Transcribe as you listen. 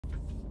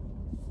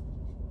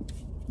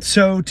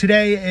So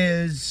today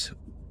is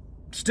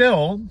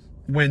still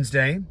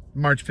Wednesday,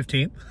 March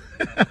 15th.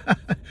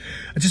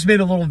 I just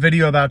made a little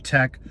video about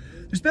tech.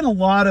 There's been a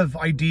lot of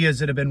ideas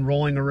that have been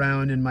rolling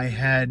around in my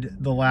head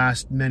the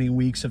last many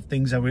weeks of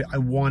things I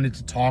wanted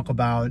to talk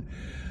about,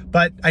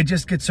 but I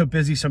just get so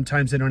busy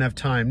sometimes I don't have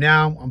time.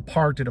 Now I'm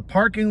parked at a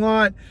parking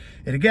lot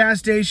at a gas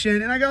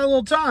station and I got a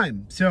little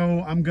time.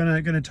 So I'm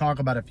gonna talk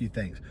about a few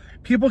things.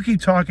 People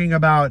keep talking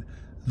about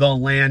the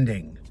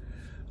landing,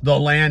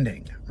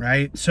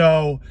 right?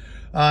 So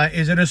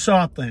is it a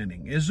soft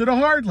landing? Is it a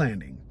hard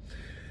landing?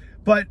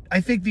 But I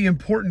think the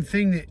important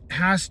thing that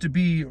has to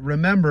be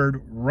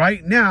remembered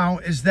right now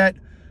is that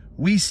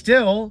we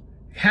still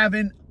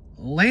haven't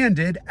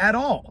landed at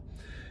all.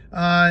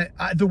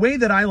 The way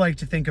that I like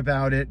to think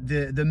about it,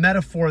 the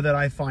metaphor that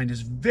I find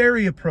is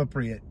very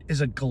appropriate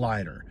is a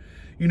glider.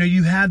 You know,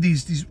 you have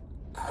these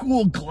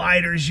cool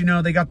gliders, you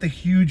know, they got the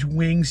huge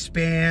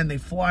wingspan, they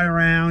fly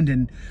around,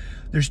 and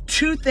there's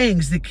two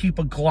things that keep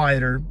a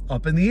glider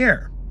up in the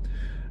air: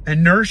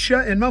 inertia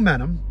and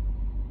momentum,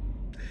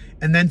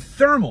 and then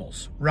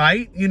thermals,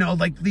 right? You know,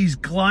 like these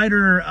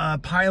glider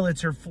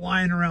pilots are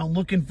flying around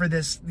looking for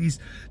these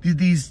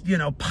you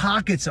know,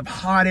 pockets of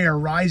hot air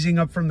rising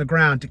up from the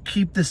ground to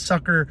keep this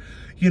sucker,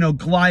 you know,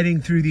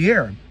 gliding through the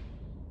air.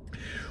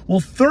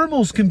 Well,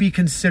 thermals can be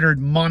considered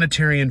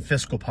monetary and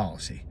fiscal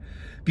policy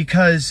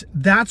because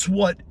that's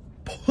what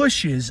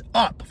pushes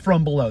up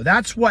from below.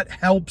 That's what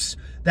helps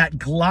that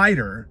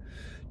glider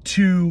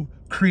to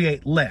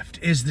create lift,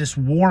 is this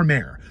warm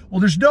air. Well,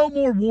 there's no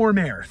more warm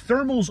air.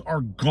 Thermals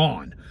are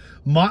gone.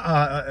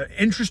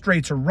 Interest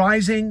rates are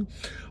rising.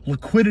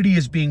 Liquidity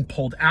is being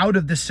pulled out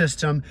of the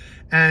system,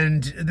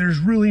 and there's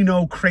really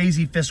no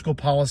crazy fiscal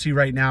policy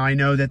right now. I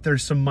know that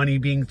there's some money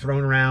being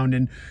thrown around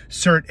in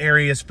certain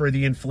areas for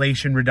the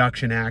Inflation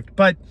Reduction Act,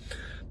 but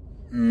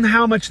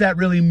how much that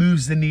really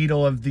moves the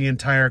needle of the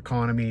entire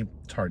economy,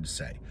 it's hard to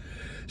say.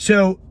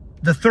 So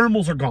the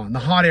thermals are gone. The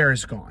hot air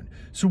is gone.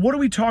 So what are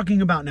we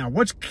talking about now?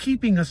 What's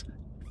keeping us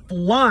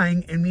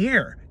flying in the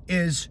air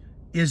is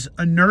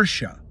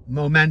inertia,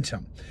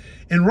 momentum.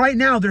 And right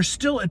now, there's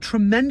still a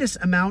tremendous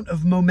amount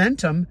of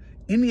momentum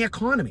in the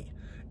economy,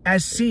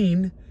 as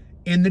seen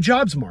in the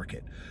jobs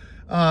market.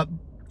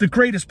 The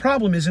greatest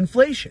problem is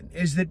inflation,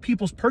 is that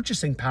people's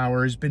purchasing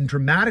power has been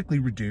dramatically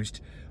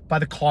reduced by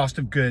the cost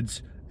of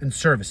goods and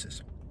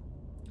services.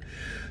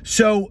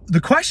 So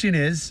the question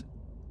is,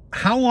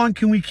 how long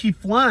can we keep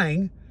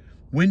flying?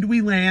 When do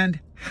we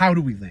land? How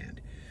do we land?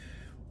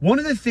 One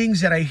of the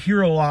things that I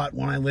hear a lot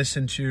when I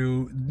listen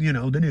to, you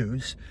know, the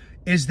news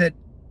is that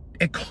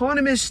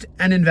economists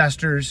and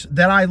investors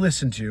that I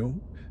listen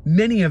to,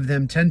 many of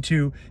them tend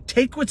to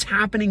take what's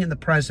happening in the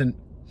present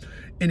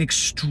and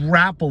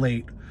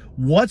extrapolate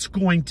what's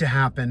going to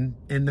happen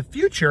in the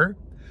future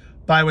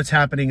by what's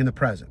happening in the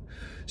present.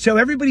 So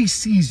everybody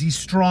sees these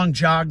strong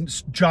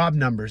job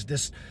numbers,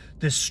 this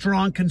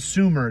strong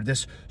consumer,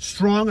 this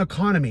strong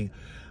economy.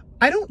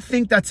 I don't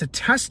think that's a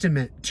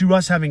testament to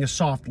us having a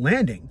soft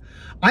landing.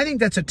 I think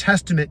that's a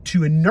testament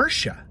to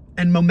inertia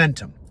and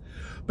momentum.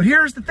 But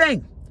here's the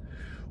thing.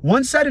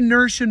 Once that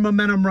inertia and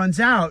momentum runs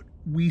out,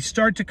 we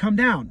start to come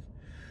down.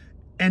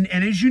 And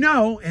as you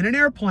know, in an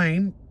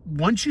airplane,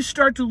 once you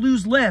start to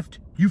lose lift,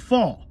 you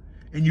fall,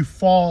 and you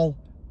fall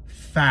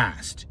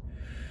fast.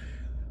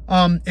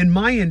 In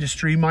my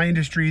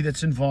industry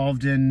that's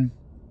involved in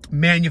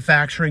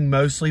manufacturing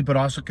mostly, but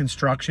also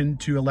construction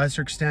to a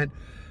lesser extent,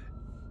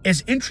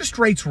 as interest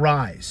rates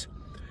rise,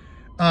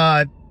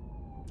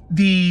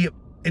 the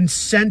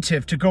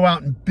incentive to go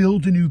out and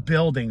build a new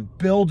building,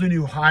 build a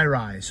new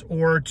high-rise,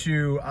 or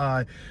to,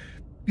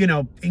 you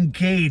know,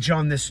 engage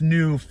on this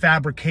new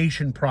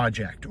fabrication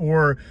project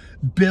or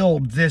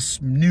build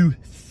this new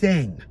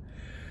thing,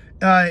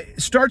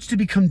 starts to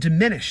become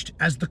diminished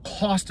as the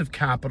cost of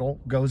capital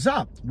goes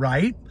up,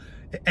 right?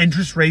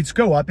 Interest rates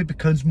go up, it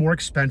becomes more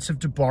expensive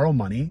to borrow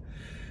money.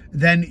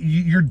 Then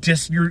you're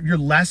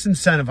less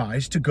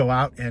incentivized to go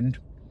out and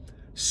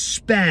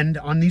spend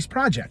on these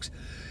projects.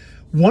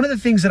 One of the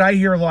things that I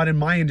hear a lot in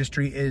my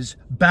industry is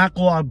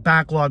backlog.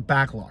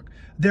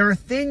 There are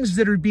things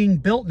that are being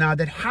built now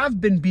that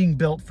have been being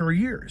built for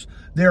years.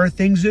 There are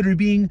things that are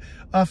being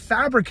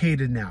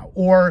fabricated now,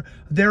 or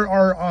there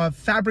are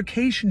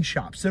fabrication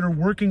shops that are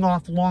working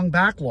off long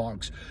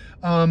backlogs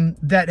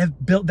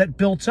that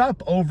built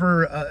up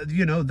over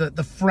you know,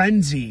 the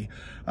frenzy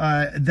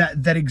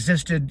that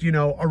existed, you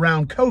know,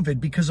 around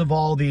COVID because of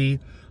all the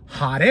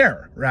hot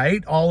air,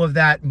 right? All of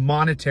that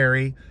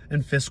monetary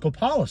and fiscal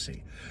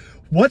policy.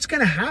 What's going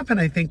to happen,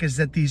 I think, is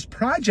that these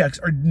projects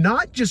are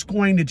not just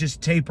going to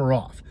just taper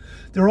off.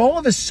 They're all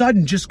of a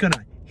sudden just going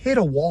to hit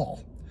a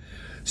wall.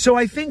 So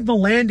I think the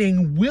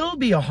landing will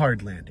be a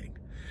hard landing,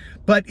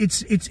 but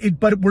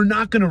but we're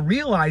not going to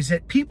realize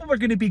that people are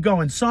going to be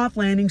going soft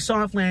landing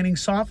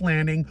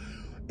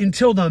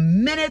until the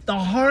minute the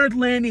hard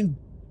landing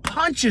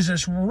punches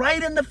us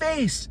right in the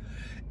face.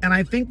 And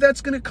I think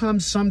that's going to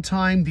come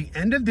sometime the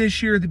end of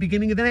this year, the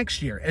beginning of the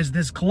next year, as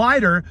this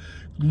glider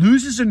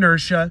loses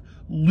inertia,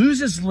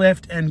 loses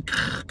lift, and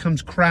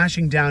comes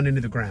crashing down into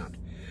the ground.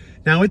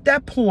 Now, at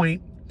that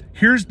point,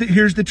 here's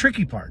the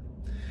tricky part.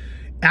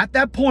 At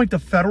that point, the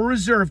Federal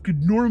Reserve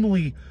could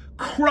normally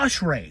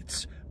crush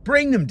rates,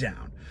 bring them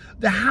down.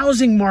 The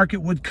housing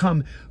market would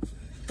come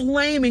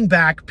flaming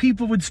back.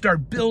 People would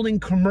start building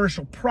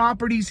commercial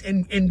properties,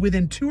 and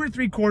within 2 or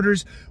 3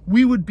 quarters,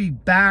 we would be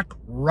back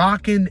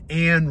rocking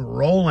and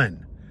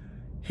rolling.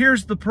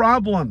 Here's the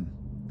problem.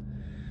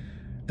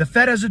 The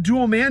Fed has a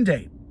dual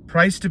mandate: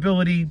 price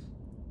stability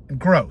and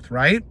growth,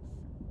 right?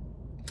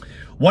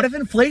 What if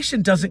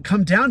inflation doesn't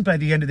come down by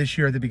the end of this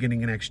year or the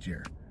beginning of next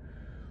year?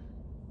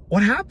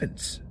 What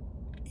happens?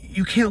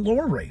 You can't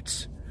lower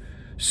rates.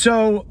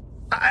 So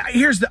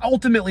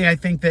ultimately, I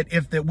think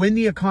that when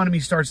the economy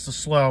starts to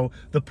slow,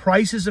 the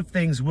prices of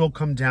things will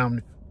come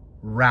down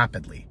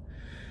rapidly.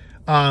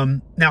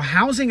 Now,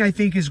 housing, I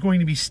think, is going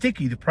to be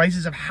sticky. The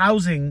prices of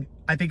housing,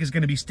 I think, is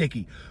going to be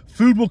sticky.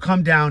 Food will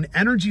come down.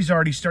 Energy is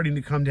already starting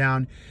to come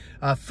down.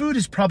 Food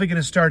is probably going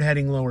to start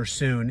heading lower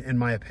soon, in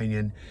my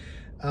opinion.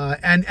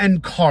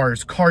 And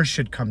cars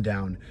should come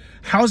down.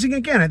 Housing,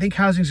 again, I think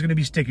housing is going to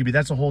be sticky, but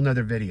that's a whole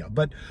nother video.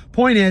 But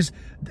point is,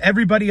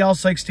 everybody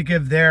else likes to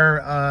give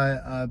their,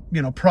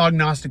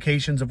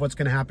 prognostications of what's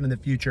going to happen in the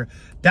future.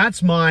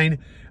 That's mine.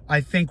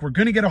 I think we're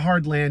going to get a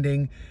hard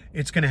landing.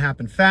 It's going to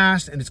happen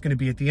fast, and it's going to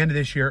be at the end of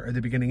this year or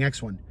the beginning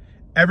next one.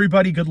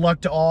 Everybody, good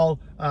luck to all.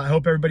 I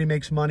hope everybody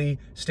makes money.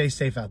 Stay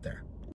safe out there.